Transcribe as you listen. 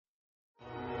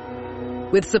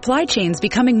With supply chains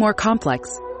becoming more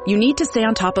complex, you need to stay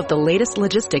on top of the latest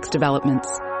logistics developments.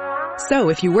 So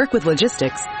if you work with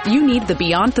logistics, you need the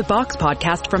Beyond the Box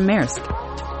podcast from Maersk.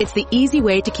 It's the easy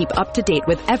way to keep up to date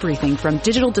with everything from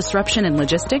digital disruption in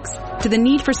logistics to the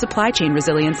need for supply chain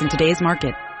resilience in today's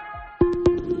market.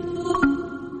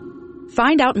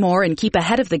 Find out more and keep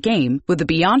ahead of the game with the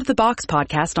Beyond the Box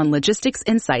podcast on logistics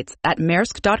insights at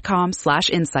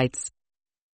maersk.com/insights.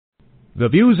 The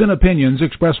views and opinions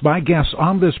expressed by guests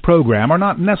on this program are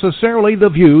not necessarily the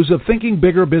views of Thinking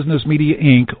Bigger Business Media,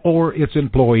 Inc. or its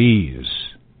employees.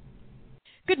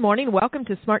 Good morning. Welcome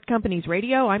to Smart Companies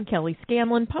Radio. I'm Kelly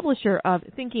Scanlon, publisher of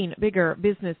Thinking Bigger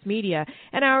Business Media.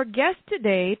 And our guest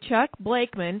today, Chuck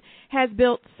Blakeman, has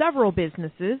built several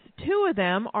businesses. 2 of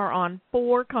them are on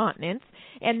 4 continents.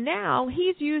 And now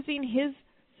he's using his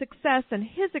success and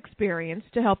his experience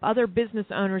to help other business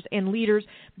owners and leaders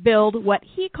build what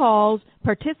he calls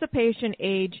participation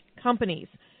age companies.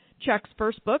 Chuck's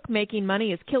first book, Making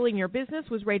Money is Killing Your Business,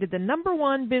 was rated the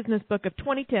 #1 business book of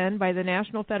 2010 by the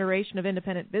National Federation of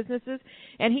Independent Businesses,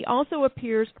 and he also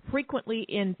appears frequently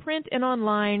in print and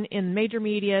online in major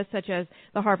media such as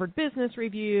the Harvard Business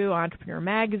Review, Entrepreneur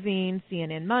Magazine,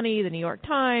 CNN Money, the New York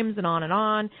Times, and on and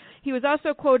on. He was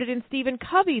also quoted in Stephen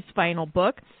Covey's final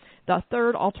book, The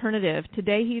Third Alternative.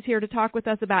 Today he's here to talk with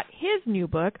us about his new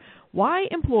book, Why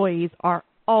Employees Are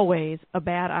Always a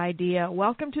Bad Idea.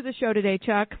 Welcome to the show today,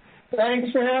 Chuck.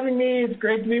 Thanks for having me. It's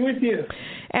great to be with you.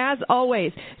 As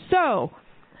always. So,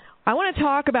 I want to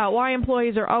talk about why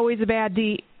employees are always a bad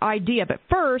idea. But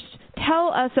first,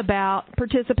 tell us about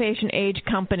participation age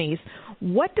companies.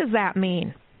 What does that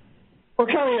mean? Well,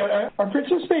 Kelly, our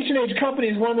participation age company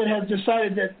is one that has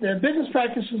decided that the business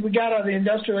practices we got out of the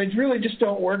industrial age really just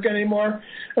don't work anymore,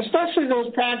 especially those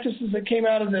practices that came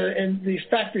out of the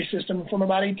factory system from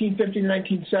about 1850 to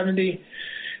 1970.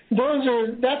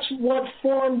 That's what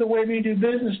formed the way we do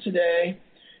business today.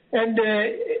 And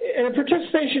a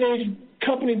participation age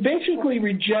company basically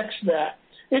rejects that.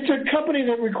 It's a company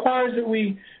that requires that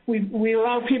we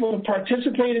allow people to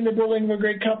participate in the building of a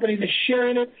great company, to share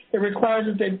in it. It requires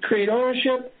that they create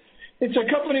ownership. It's a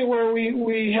company where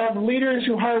we have leaders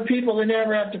who hire people they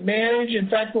never have to manage. In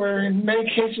fact, where in many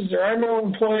cases there are no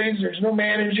employees, there's no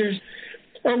managers.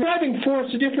 And driving force,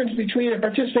 the difference between a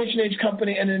participation age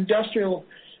company and an industrial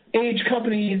age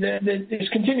company that is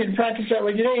continuing to practice that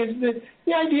way today is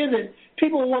the idea that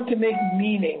people want to make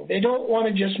meaning. They don't want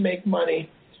to just make money.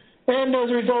 And as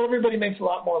a result, everybody makes a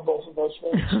lot more of both of those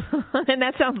things. And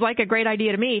that sounds like a great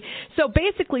idea to me. So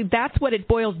basically, that's what it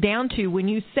boils down to when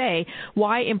you say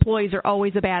why employees are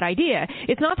always a bad idea.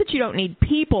 It's not that you don't need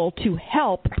people to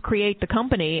help create the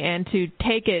company and to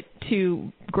take it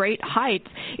to great heights.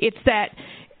 It's that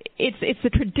it's the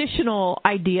traditional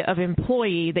idea of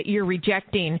employee that you're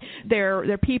rejecting.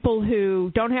 They're people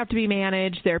who don't have to be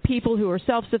managed. They're people who are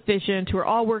self-sufficient, who are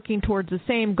all working towards the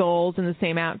same goals and the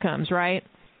same outcomes, right?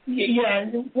 Yeah,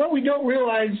 what we don't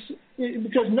realize,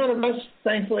 because none of us,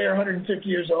 thankfully, are 150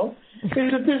 years old, is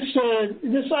that this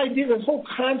idea, this whole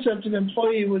concept of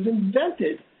employee was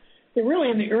invented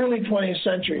really in the early 20th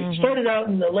century. Mm-hmm. It started out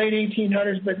in the late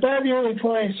 1800s, but by the early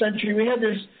 20th century, we had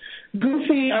this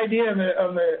goofy idea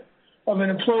of an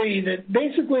employee that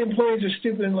basically employees are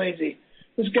stupid and lazy.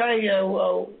 This guy,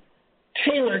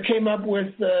 Taylor, came up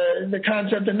with the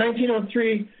concept in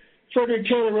 1903. Frederick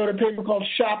Taylor wrote a paper called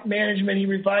Shop Management. He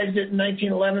revised it in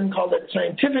 1911, called it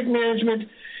Scientific Management.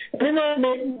 And in that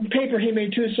paper, he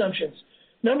made 2 assumptions.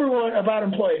 Number one, about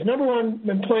employees. Number one,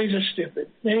 employees are stupid.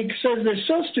 And he says they're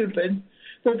so stupid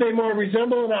that they more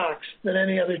resemble an ox than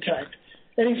any other type.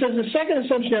 And he says the second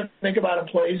assumption you have to make about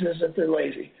employees is that they're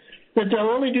lazy, that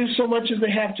they'll only do so much as they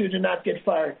have to not get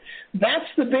fired. That's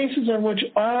the basis on which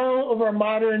all of our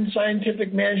modern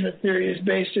scientific management theory is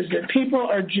based, is that people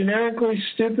are generically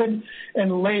stupid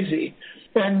and lazy,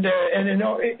 and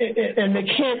they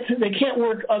can't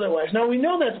work otherwise. Now, we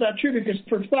know that's not true because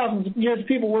for thousands of years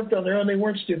people worked on their own. They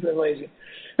weren't stupid and lazy.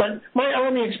 But my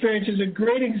Army experience is a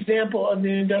great example of the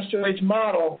industrial age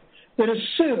model that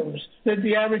assumes that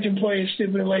the average employee is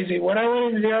stupid and lazy. When I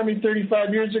went into the Army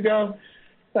 35 years ago,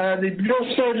 the drill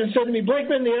sergeant said to me,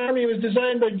 "Blakeman, the Army was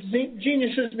designed by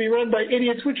geniuses to be run by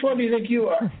idiots. Which one do you think you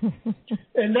are?"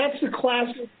 And that's the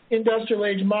classic industrial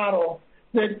age model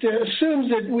that assumes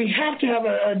that we have to have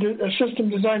a system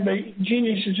designed by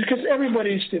geniuses because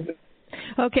everybody is stupid.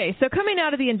 Okay, so coming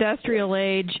out of the industrial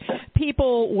age,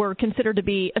 people were considered to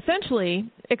be essentially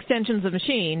extensions of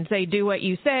machines. They do what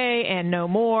you say and no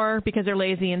more because they're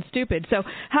lazy and stupid. So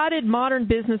how did modern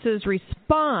businesses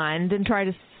respond and try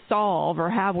to solve, or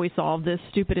have we solved, this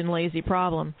stupid and lazy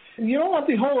problem? You don't want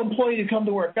the whole employee to come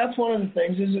to work. That's one of the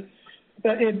things. Is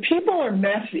And people are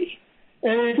messy.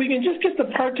 And if we can just get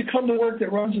the part to come to work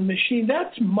that runs the machine,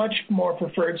 that's much more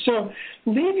preferred. So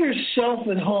leave yourself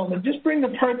at home and just bring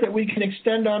the part that we can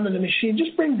extend onto the machine.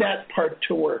 Just bring that part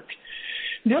to work.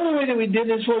 The other way that we did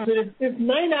this was that if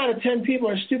 9 out of 10 people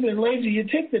are stupid and lazy, you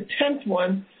take the 10th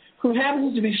one who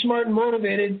happens to be smart and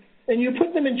motivated, and you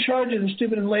put them in charge of the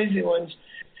stupid and lazy ones.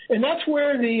 And that's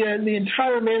where the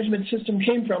entire management system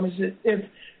came from, is that if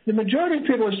the majority of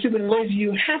people are stupid and lazy,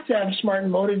 you have to have smart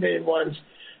and motivated ones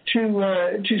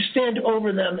to stand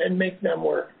over them and make them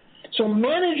work. So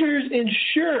managers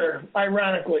ensure,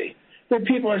 ironically, that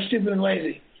people are stupid and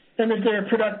lazy and that they're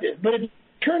productive, but it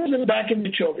turns them back into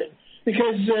children.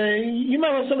 Because you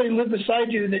might have somebody live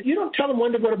beside you that you don't tell them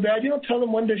when to go to bed, you don't tell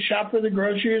them when to shop for the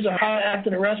groceries or how to act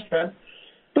in a restaurant.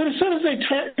 But as soon as they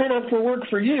turn up for work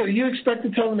for you, you expect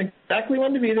to tell them exactly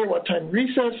when to be there, what time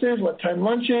recess is, what time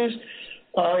lunch is,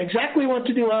 exactly what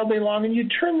to do all day long, and you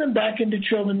turn them back into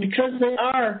children because they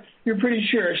are, you're pretty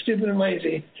sure, stupid and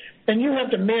lazy. And you have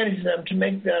to manage them to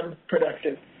make them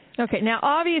productive. Okay, now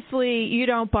obviously you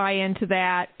don't buy into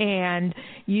that, and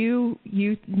you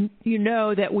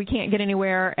know that we can't get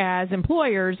anywhere as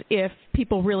employers if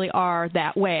people really are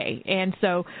that way. And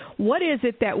so what is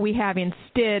it that we have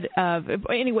instead of,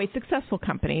 anyway, successful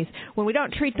companies, when we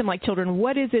don't treat them like children,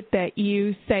 what is it that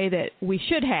you say that we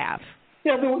should have?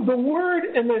 Yeah, the word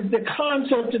and the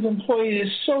concept of employee is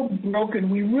so broken,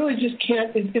 we really just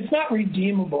can't, it's not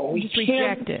redeemable. We just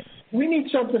reject it. We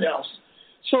need something else.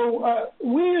 So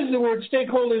we use the word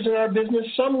stakeholders in our business.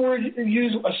 Some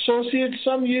use associates,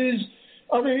 some use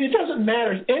other. It doesn't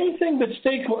matter. Anything but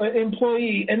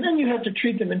employee, and then you have to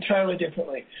treat them entirely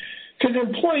differently. Because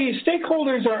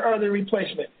stakeholders are the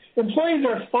replacement. Employees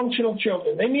are functional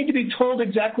children. They need to be told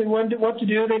exactly what to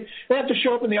do. They have to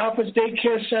show up in the office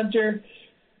daycare center.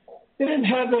 They didn't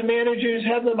have the managers,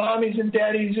 have the mommies and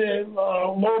daddies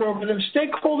load over them.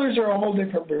 Stakeholders are a whole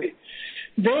different breed.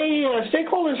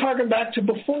 Stakeholders harken back to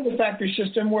before the factory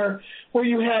system, where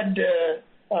you had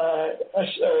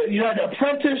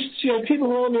apprentices, you had people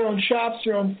who owned their own shops,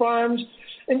 their own farms,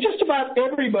 and just about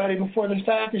everybody before the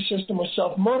factory system was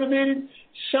self-motivated,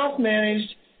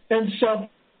 self-managed, and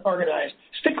self-organized.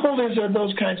 Stakeholders are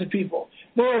those kinds of people.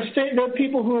 They're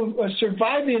people who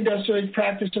survive the industrial age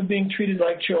practice of being treated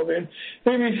like children.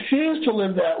 They refuse to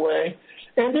live that way.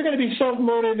 And they're going to be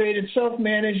self-motivated,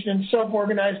 self-managed, and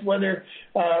self-organized, whether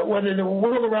the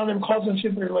world around them calls them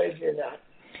stupid or lazy or not.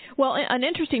 Well, an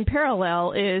interesting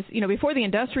parallel is, before the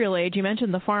industrial age, you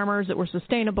mentioned the farmers that were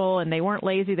sustainable and they weren't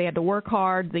lazy. They had to work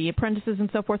hard, the apprentices and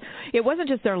so forth. It wasn't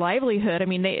just their livelihood. I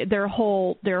mean, their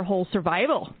whole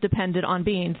survival depended on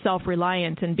being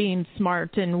self-reliant and being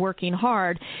smart and working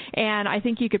hard. And I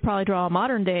think you could probably draw a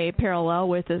modern-day parallel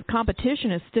with the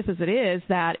competition as stiff as it is,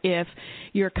 that if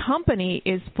your company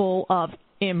is full of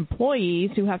employees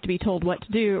who have to be told what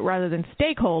to do rather than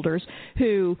stakeholders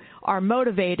who are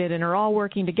motivated and are all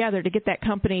working together to get that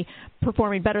company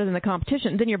performing better than the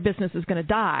competition, then your business is going to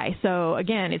die. So,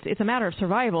 again, it's a matter of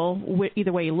survival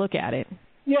either way you look at it.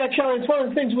 Yeah, Kelly, it's one of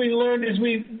the things we learned as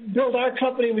we built our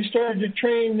company. We started to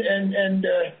train and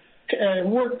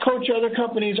coach other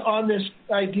companies on this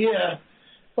idea.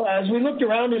 As we looked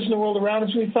around us in the world around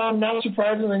us, we found, not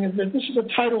surprisingly, that this is a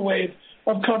tidal wave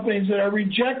of companies that are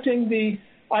rejecting the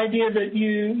idea that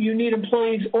you need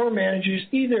employees or managers,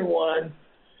 either one.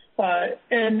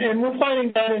 And we're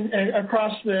finding that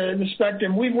across the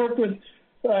spectrum. We've worked with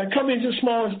companies as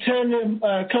small as 10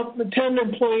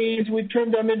 employees. We've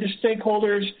turned them into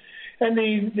stakeholders. And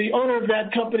the owner of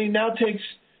that company now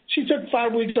she took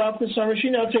 5 weeks off this summer. She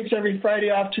now takes every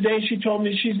Friday off. Today she told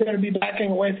me she's going to be backing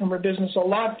away from her business a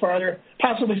lot farther,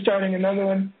 possibly starting another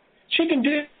one. She can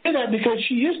do that because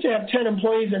she used to have 10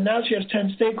 employees, and now she has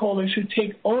 10 stakeholders who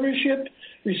take ownership,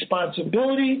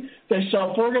 responsibility. They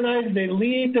self-organize. They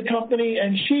lead the company,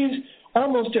 and she's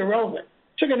almost irrelevant.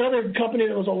 Took another company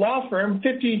that was a law firm,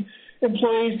 50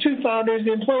 employees, 2 founders.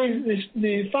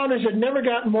 The founders had never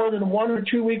gotten more than 1 or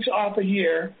 2 weeks off a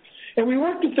year, and we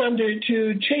worked with them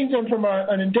to change them from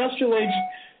an industrial age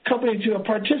company to a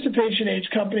participation age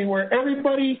company where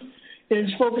everybody is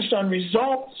focused on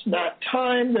results, not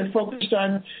time. They're focused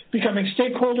on becoming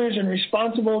stakeholders and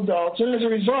responsible adults. And as a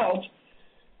result,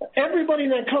 everybody in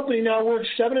that company now works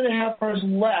 7.5 hours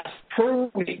less per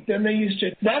week than they used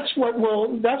to. That's what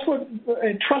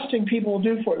trusting people will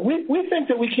do for you. We think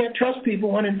that we can't trust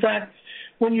people when, in fact,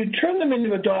 when you turn them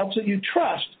into adults that you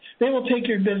trust, they will take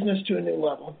your business to a new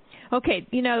level. Okay,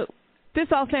 this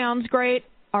all sounds great.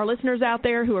 Our listeners out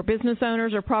there who are business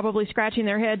owners are probably scratching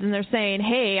their heads and they're saying,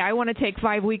 hey, I want to take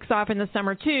 5 weeks off in the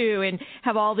summer too and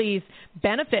have all these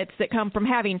benefits that come from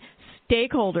having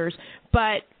stakeholders.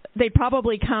 But they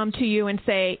probably come to you and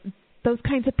say, those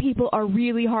kinds of people are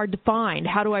really hard to find.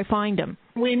 How do I find them?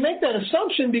 We make that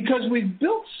assumption because we've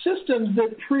built systems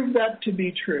that prove that to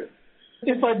be true.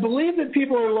 If I believe that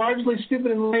people are largely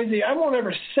stupid and lazy, I won't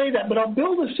ever say that, but I'll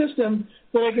build a system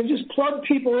that I can just plug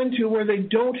people into where they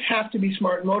don't have to be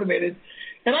smart and motivated.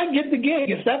 And I get the gig.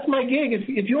 If that's my gig,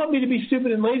 if you want me to be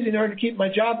stupid and lazy in order to keep my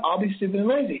job, I'll be stupid and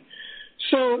lazy.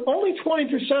 So only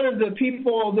 20% of the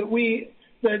people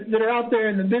that are out there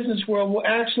in the business world will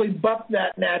actually buck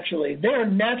that naturally. They are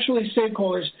naturally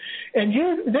stakeholders, and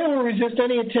they will resist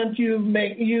any attempt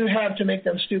you have to make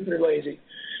them stupid or lazy.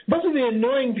 Those are the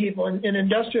annoying people in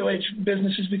industrial age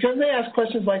businesses because they ask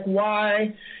questions like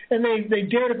why, and they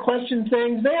dare to question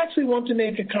things. They actually want to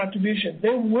make a contribution.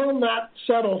 They will not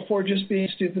settle for just being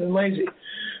stupid and lazy.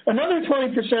 Another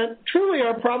 20% truly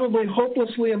are probably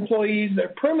hopelessly employees.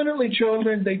 They're permanently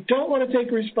children. They don't want to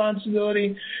take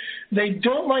responsibility. They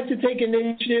don't like to take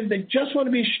initiative. They just want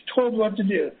to be told what to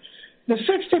do. The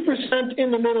 60%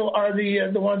 in the middle are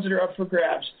the ones that are up for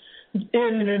grabs.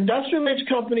 In an industrial age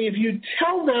company, if you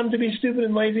tell them to be stupid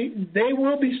and lazy, they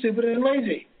will be stupid and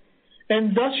lazy.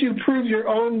 And thus you prove your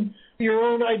own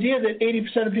idea that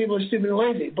 80% of people are stupid and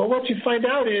lazy. But what you find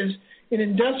out is in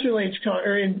industrial age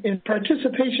or in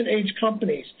participation age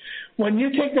companies, when you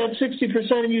take that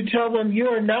 60% and you tell them you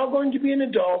are now going to be an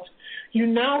adult, you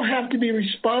now have to be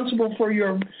responsible for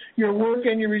your work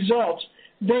and your results,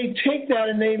 they take that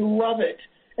and they love it.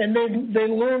 And they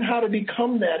learn how to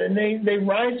become that, and they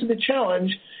rise to the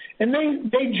challenge, and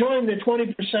they join the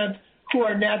 20% who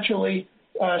are naturally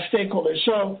stakeholders.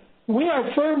 So we are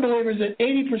firm believers that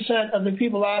 80% of the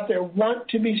people out there want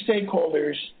to be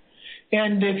stakeholders,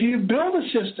 and if you build a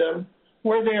system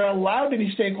where they are allowed to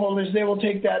be stakeholders, they will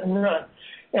take that and run.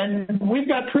 And we've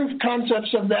got proof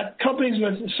concepts of that. Companies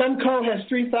with Semco has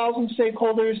 3,000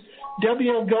 stakeholders.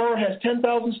 W.L. Gore has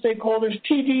 10,000 stakeholders.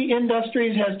 TD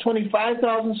Industries has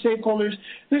 25,000 stakeholders.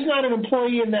 There's not an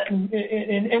employee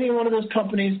in any one of those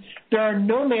companies. There are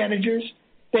no managers.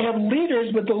 They have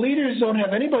leaders, but the leaders don't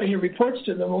have anybody who reports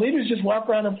to them. The leaders just walk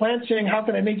around the plant saying, how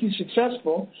can I make you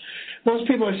successful? Those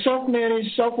people are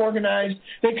self-managed, self-organized.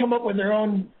 They come up with their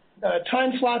own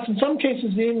time slots. In some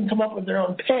cases, they even come up with their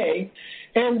own pay.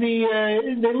 And they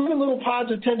live in little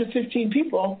pods of 10 to 15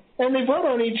 people, and they vote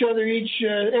on each other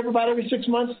every 6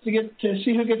 months to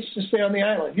see who gets to stay on the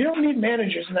island. You don't need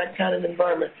managers in that kind of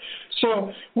environment.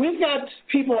 So we've got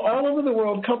people all over the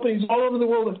world, companies all over the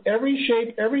world of every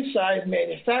shape, every size,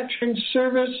 manufacturing,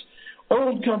 service,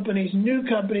 old companies, new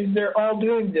companies, they're all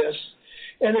doing this.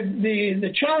 And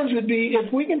the challenge would be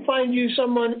if we can find you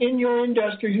someone in your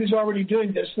industry who's already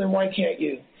doing this, then why can't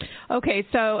you? Okay,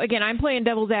 so again, I'm playing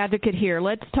devil's advocate here.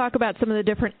 Let's talk about some of the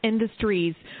different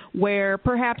industries where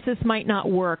perhaps this might not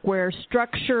work, where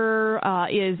structure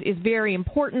is very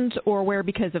important, or where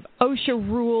because of OSHA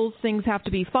rules things have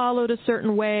to be followed a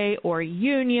certain way, or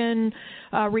union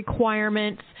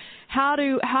requirements. How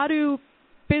do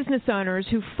business owners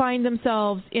who find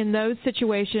themselves in those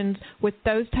situations with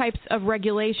those types of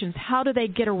regulations, how do they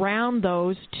get around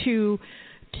those to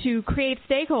create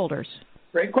stakeholders?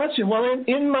 Great question. Well,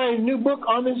 in my new book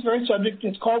on this very subject,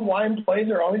 it's called Why Employees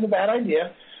Are Always a Bad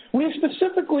Idea, we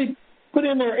specifically put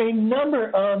in there a number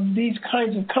of these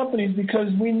kinds of companies because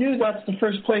we knew that's the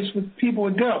first place where people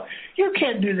would go. You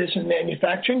can't do this in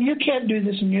manufacturing. You can't do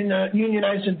this in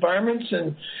unionized environments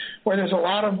and where there's a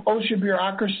lot of OSHA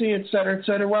bureaucracy, et cetera, et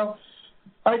cetera. Well,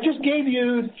 I just gave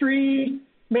you 3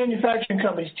 manufacturing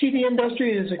companies. TD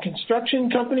Industry is a construction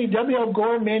company. W.L.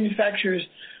 Gore manufactures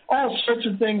all sorts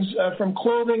of things from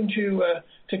clothing to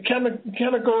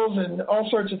chemicals and all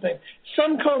sorts of things.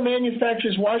 Semco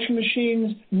manufactures washing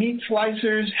machines, meat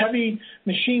slicers, heavy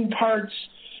machine parts.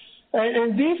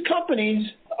 And these companies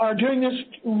are doing this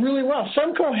really well.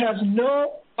 Semco has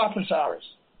no office hours.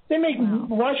 They make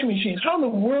washing machines. How in the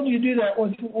world do you do that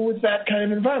with that kind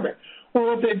of environment? Well,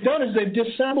 what they've done is they've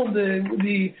disassembled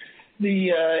the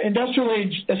industrial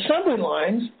age assembly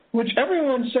lines, which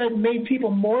everyone said made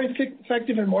people more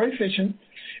effective and more efficient,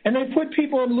 and they put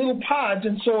people in little pods,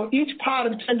 and so each pod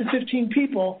of 10 to 15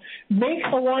 people make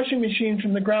a washing machine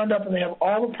from the ground up, and they have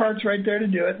all the parts right there to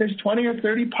do it. There's 20 or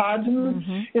 30 pods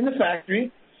in the factory,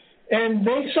 and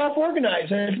they self-organize.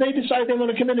 And if they decide they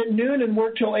want to come in at noon and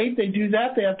work till 8, they do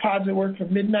that. They have pods that work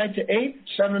from midnight to 8,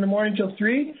 7 in the morning till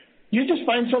 3. You just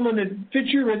find someone that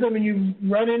fits your rhythm, and you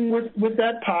run in with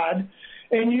that pod,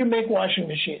 and you make washing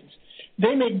machines.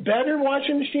 They make better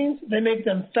washing machines. They make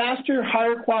them faster,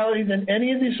 higher quality than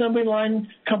any of the assembly line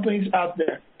companies out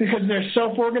there because they're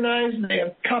self-organized. They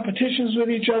have competitions with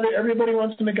each other. Everybody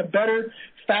wants to make a better,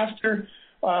 faster,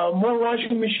 more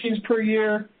washing machines per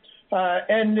year.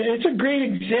 And it's a great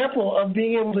example of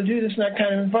being able to do this in that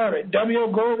kind of environment.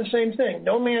 W.L. Gore, the same thing.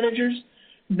 No managers,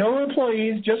 no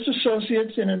employees, just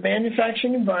associates in a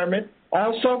manufacturing environment,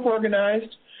 all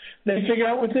self-organized. They figure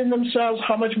out within themselves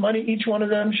how much money each one of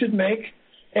them should make.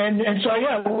 And so,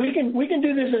 yeah, we can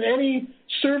do this in any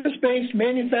service-based,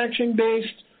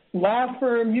 manufacturing-based, law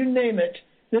firm, you name it.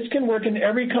 This can work in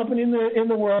every company in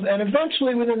the world. And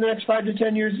eventually, within the next 5 to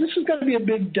 10 years, this is going to be a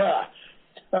big duh.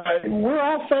 We're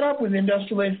all fed up with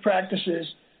industrial age practices,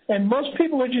 and most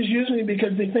people are just using it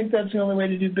because they think that's the only way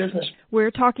to do business.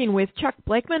 We're talking with Chuck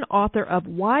Blakeman, author of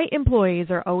Why Employees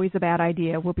Are Always a Bad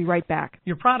Idea. We'll be right back.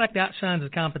 Your product outshines the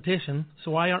competition,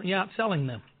 so why aren't you outselling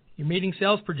them? You're meeting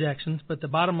sales projections, but the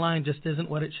bottom line just isn't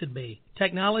what it should be.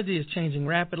 Technology is changing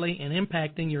rapidly and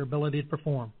impacting your ability to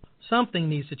perform. Something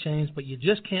needs to change, but you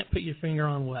just can't put your finger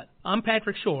on what. I'm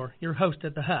Patrick Shore, your host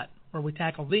at The Hut, where we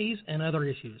tackle these and other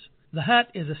issues. The Hut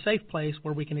is a safe place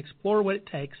where we can explore what it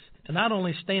takes to not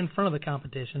only stay in front of the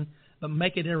competition, but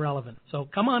make it irrelevant. So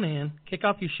come on in, kick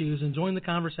off your shoes, and join the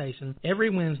conversation every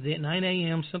Wednesday at 9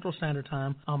 a.m. Central Standard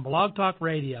Time on Blog Talk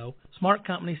Radio, Smart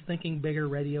Company's Thinking Bigger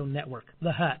Radio Network.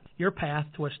 The Hut, your path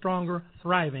to a stronger,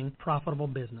 thriving, profitable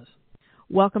business.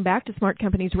 Welcome back to Smart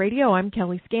Companies Radio. I'm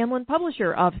Kelly Scanlon,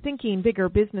 publisher of Thinking Bigger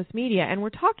Business Media, and we're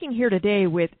talking here today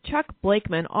with Chuck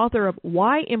Blakeman, author of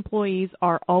Why Employees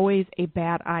Are Always a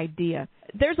Bad Idea.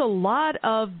 There's a lot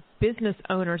of business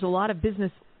owners, a lot of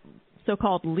business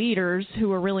so-called leaders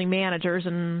who are really managers,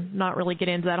 and not really get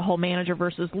into that whole manager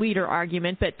versus leader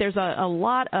argument, but there's a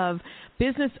lot of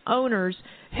business owners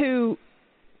who,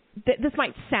 this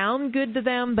might sound good to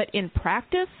them, but in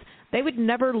practice, they would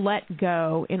never let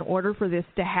go in order for this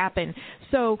to happen.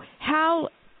 So how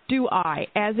do I,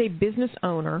 as a business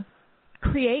owner,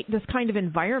 create this kind of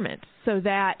environment so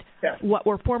that what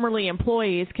were formerly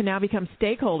employees can now become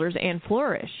stakeholders and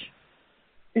flourish?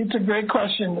 It's a great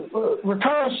question.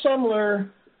 Ricardo Semler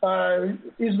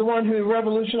is the one who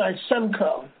revolutionized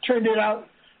Semco, turned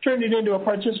it into a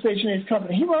participation-based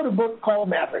company. He wrote a book called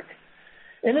Maverick.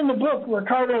 And in the book,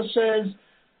 Ricardo says,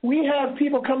 we have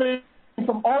people coming in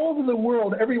from all over the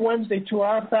world every Wednesday to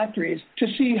our factories to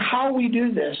see how we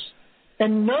do this.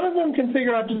 And none of them can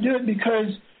figure out to do it because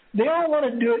they all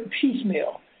want to do it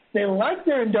piecemeal. They like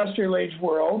their industrial age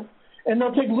world, and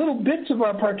they'll take little bits of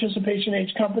our participation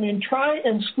age company and try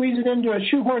and squeeze it into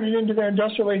shoehorn it into their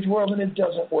industrial age world, and it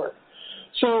doesn't work.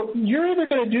 So you're either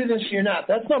going to do this or you're not.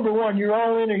 That's number one. You're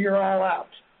all in or you're all out.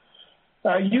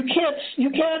 You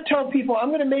can't tell people, I'm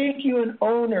going to make you an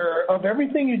owner of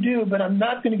everything you do, but I'm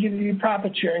not going to give you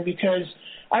profit sharing because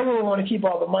I really want to keep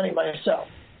all the money myself.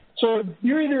 So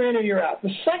you're either in or you're out.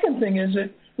 The second thing is that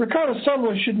Ricardo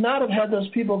Semler should not have had those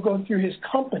people go through his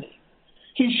company.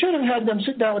 He should have had them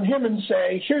sit down with him and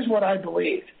say, here's what I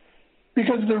believe.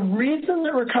 Because the reason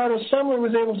that Ricardo Semler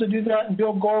was able to do that and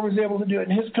Bill Gore was able to do it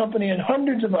in his company and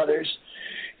hundreds of others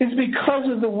is because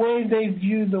of the way they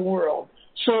view the world.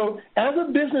 So as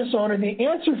a business owner, the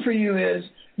answer for you is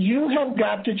you have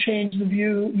got to change the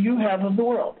view you have of the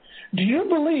world. Do you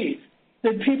believe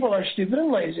that people are stupid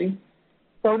and lazy,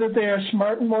 or that they are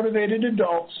smart and motivated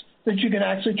adults that you can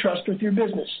actually trust with your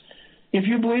business? If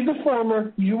you believe the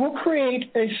former, you will create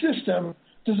a system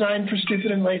designed for stupid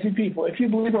and lazy people. If you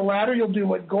believe the latter, you'll do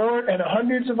what Gore and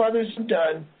hundreds of others have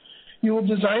done. You will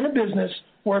design a business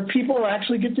where people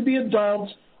actually get to be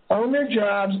adults, own their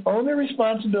jobs, own their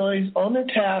responsibilities, own their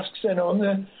tasks, and own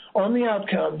the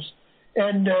outcomes,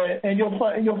 and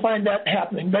you'll find that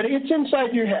happening. But it's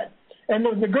inside your head. And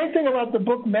the great thing about the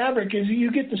book Maverick is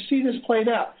you get to see this played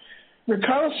out.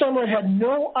 Ricardo Semler had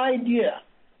no idea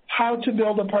how to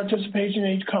build a participation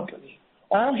age company.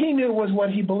 All he knew was what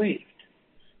he believed,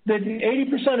 that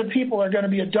 80% of people are going to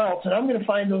be adults, and I'm going to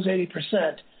find those 80%,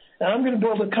 and I'm going to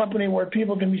build a company where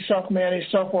people can be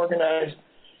self-managed, self-organized.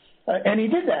 And he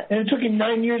did that. And it took him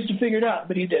 9 years to figure it out,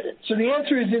 but he did it. So the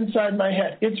answer is inside my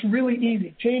head. It's really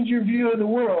easy. Change your view of the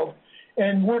world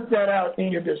and work that out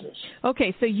in your business.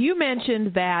 Okay, so you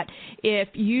mentioned that if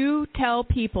you tell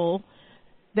people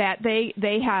that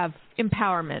they have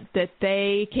empowerment, that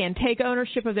they can take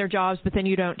ownership of their jobs, but then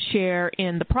you don't share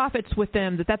in the profits with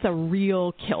them, that's a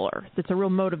real killer. That's a real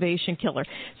motivation killer.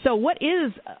 So what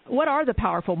are the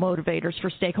powerful motivators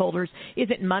for stakeholders? Is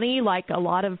it money like a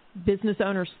lot of business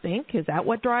owners think? Is that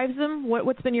what drives them?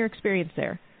 What's been your experience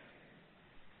there?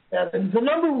 The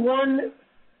number one,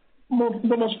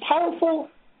 the most powerful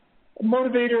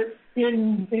motivator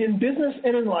in business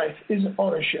and in life is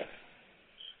ownership.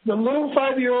 The little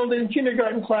 5-year-old in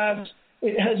kindergarten class,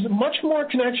 it has much more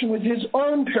connection with his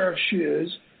own pair of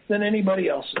shoes than anybody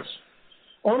else's.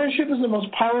 Ownership is the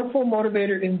most powerful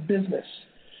motivator in business.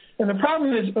 And the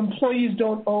problem is employees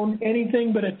don't own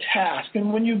anything but a task.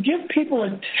 And when you give people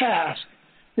a task,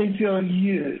 they feel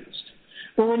used.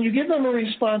 But when you give them a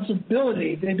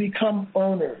responsibility, they become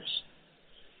owners.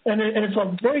 And it's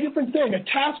a very different thing. A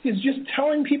task is just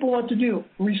telling people what to do.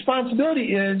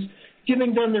 Responsibility is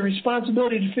giving them the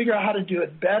responsibility to figure out how to do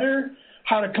it better,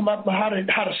 how to come up with how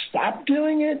to stop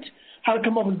doing it, how to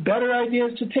come up with better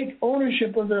ideas, to take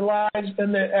ownership of their lives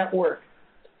and at work.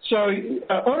 So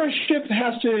ownership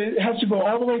has to go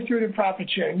all the way through to profit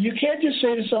sharing. You can't just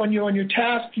say to someone, you own your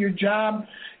task, your job,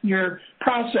 your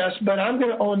process, but I'm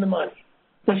going to own the money.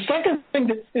 The second thing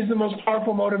that is the most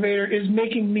powerful motivator is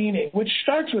making meaning, which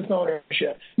starts with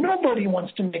ownership. Nobody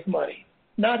wants to make money.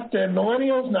 Not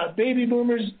millennials, not baby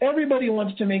boomers. Everybody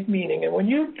wants to make meaning. And when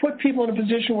you put people in a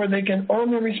position where they can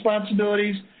own their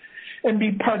responsibilities and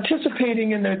be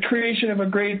participating in the creation of a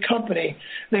great company,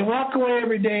 they walk away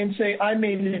every day and say, I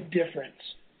made a difference.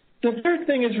 The third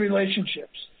thing is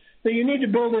relationships. That you need to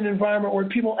build an environment where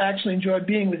people actually enjoy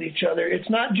being with each other. It's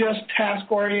not just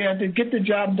task-oriented, get the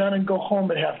job done and go home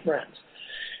and have friends.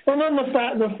 And then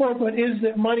the fourth one is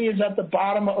that money is at the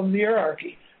bottom of the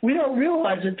hierarchy. We don't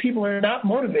realize that people are not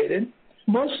motivated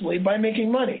mostly by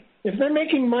making money. If they're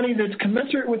making money that's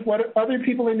commensurate with what other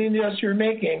people in the industry are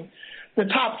making, the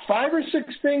top 5 or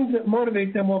 6 things that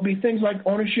motivate them will be things like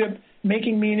ownership,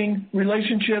 making meaning,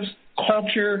 relationships,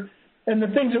 culture, and the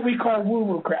things that we call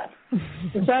woo-woo crap.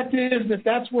 The fact is that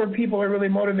that's where people are really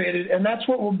motivated, and that's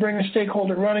what will bring a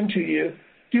stakeholder running to you.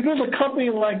 If you build a company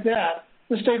like that,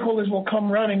 the stakeholders will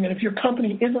come running, and if your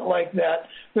company isn't like that,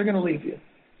 they're going to leave you.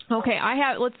 Okay,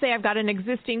 let's say I've got an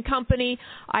existing company.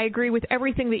 I agree with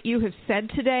everything that you have said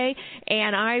today,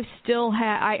 and I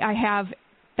have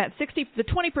that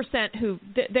 20% who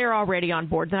they're already on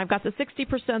board. Then I've got the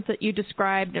 60% that you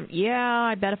described. And yeah,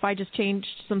 I bet if I just changed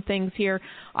some things here,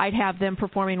 I'd have them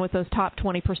performing with those top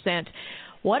 20%.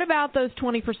 What about those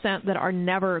 20% that are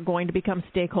never going to become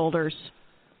stakeholders?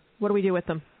 What do we do with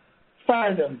them?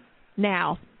 Fire them.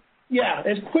 Now. Yeah,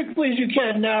 as quickly as you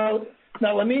can. Now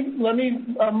let me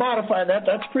modify that.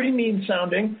 That's pretty mean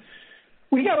sounding.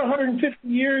 We got 150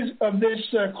 years of this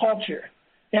culture.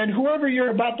 And whoever you're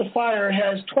about to fire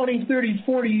has 20, 30,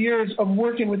 40 years of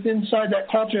working with inside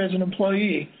that culture as an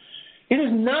employee. It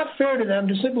is not fair to them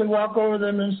to simply walk over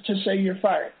them and to say you're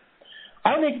fired.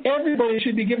 I think everybody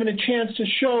should be given a chance to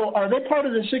show, are they part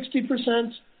of the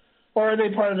 60% or are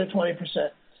they part of the 20%?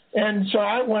 And so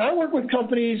when I work with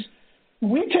companies,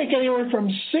 we take anywhere from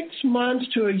 6 months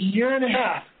to a year and a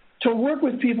half to work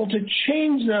with people to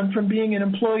change them from being an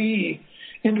employee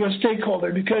into a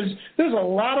stakeholder, because there's a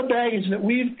lot of baggage that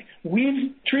we've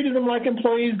treated them like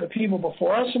employees. The people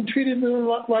before us have treated them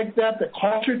like that. The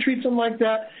culture treats them like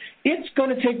that. It's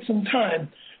going to take some time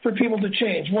for people to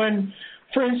change. When,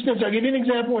 for instance, I'll give you an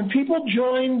example. When people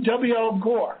join W.L.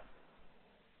 Gore,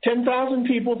 10,000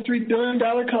 people, $3 billion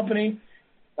company,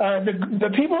 the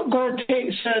people at Gore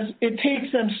says it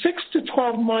takes them 6 to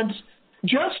 12 months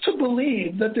just to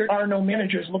believe that there are no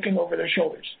managers looking over their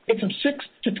shoulders. It takes them 6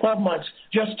 to 12 months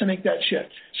just to make that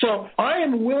shift. So I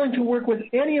am willing to work with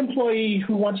any employee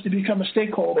who wants to become a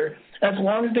stakeholder as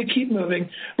long as they keep moving.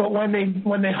 But when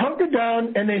they hunker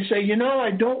down and they say,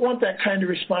 I don't want that kind of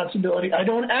responsibility, I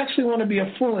don't actually want to be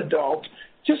a full adult,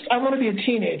 I want to be a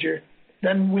teenager,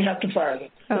 then we have to fire them.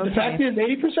 Okay. But the fact is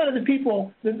 80% of the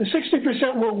people, the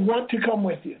 60% will want to come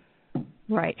with you.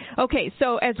 Right. Okay,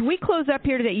 so as we close up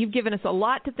here today, you've given us a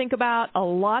lot to think about, a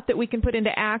lot that we can put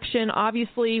into action.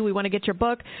 Obviously, we want to get your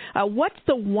book. What's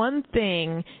the one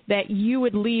thing that you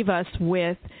would leave us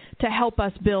with to help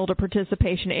us build a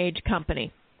participation age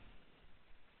company?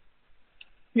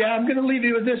 Yeah, I'm going to leave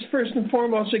you with this first and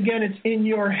foremost. Again, it's in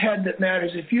your head that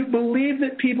matters. If you believe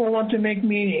that people want to make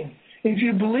meaning, if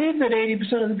you believe that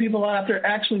 80% of the people out there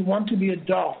actually want to be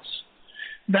adults,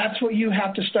 that's what you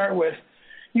have to start with.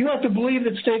 You have to believe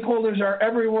that stakeholders are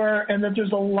everywhere and that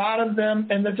there's a lot of them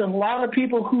and that there's a lot of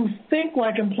people who think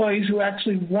like employees who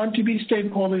actually want to be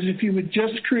stakeholders if you would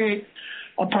just create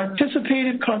a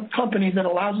participative company that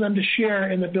allows them to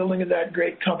share in the building of that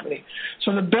great company.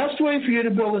 So the best way for you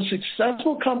to build a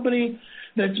successful company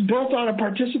that's built on a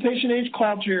participation age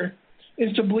culture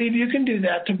is to believe you can do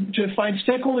that, to find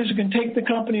stakeholders who can take the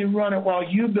company and run it while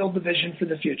you build the vision for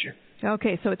the future.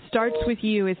 Okay, so it starts with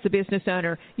you as the business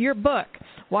owner. Your book,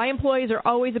 Why Employees Are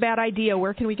Always a Bad Idea.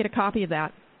 Where can we get a copy of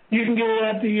that? You can get it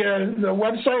at the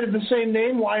website of the same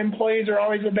name,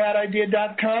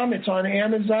 whyemployeesarealwaysabadidea.com. It's on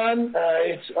Amazon.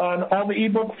 It's on all the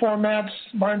ebook formats,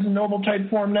 Barnes & Noble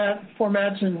type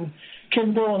formats, and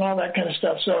Kindle and all that kind of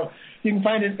stuff. So you can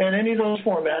find it in any of those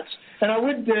formats. And I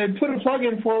would put a plug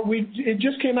in for it. It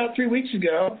just came out 3 weeks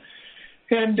ago.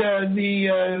 And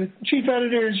the chief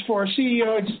editors for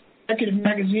CEO Executive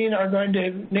Magazine are going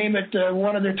to name it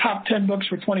one of their top 10 books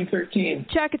for 2013.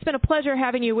 Chuck, it's been a pleasure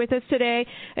having you with us today.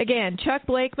 Again, Chuck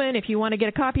Blakeman, if you want to get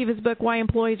a copy of his book, Why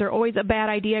Employees Are Always a Bad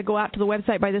Idea, go out to the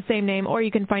website by the same name, or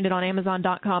you can find it on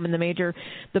Amazon.com and the major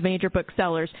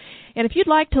booksellers. And if you'd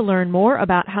like to learn more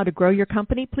about how to grow your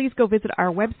company, please go visit our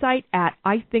website at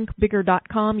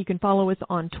ithinkbigger.com. You can follow us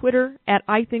on Twitter at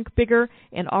ithinkbigger,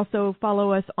 and also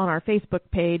follow us on our Facebook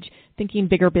page, Thinking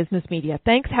Bigger Business Media.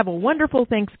 Thanks. Have a wonderful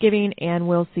Thanksgiving, and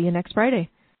we'll see you next Friday.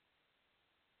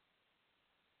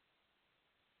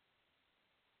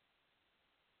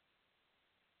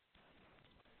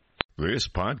 This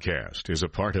podcast is a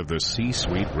part of the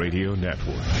C-Suite Radio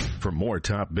Network. For more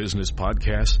top business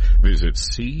podcasts, visit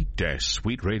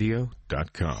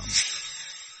c-suiteradio.com.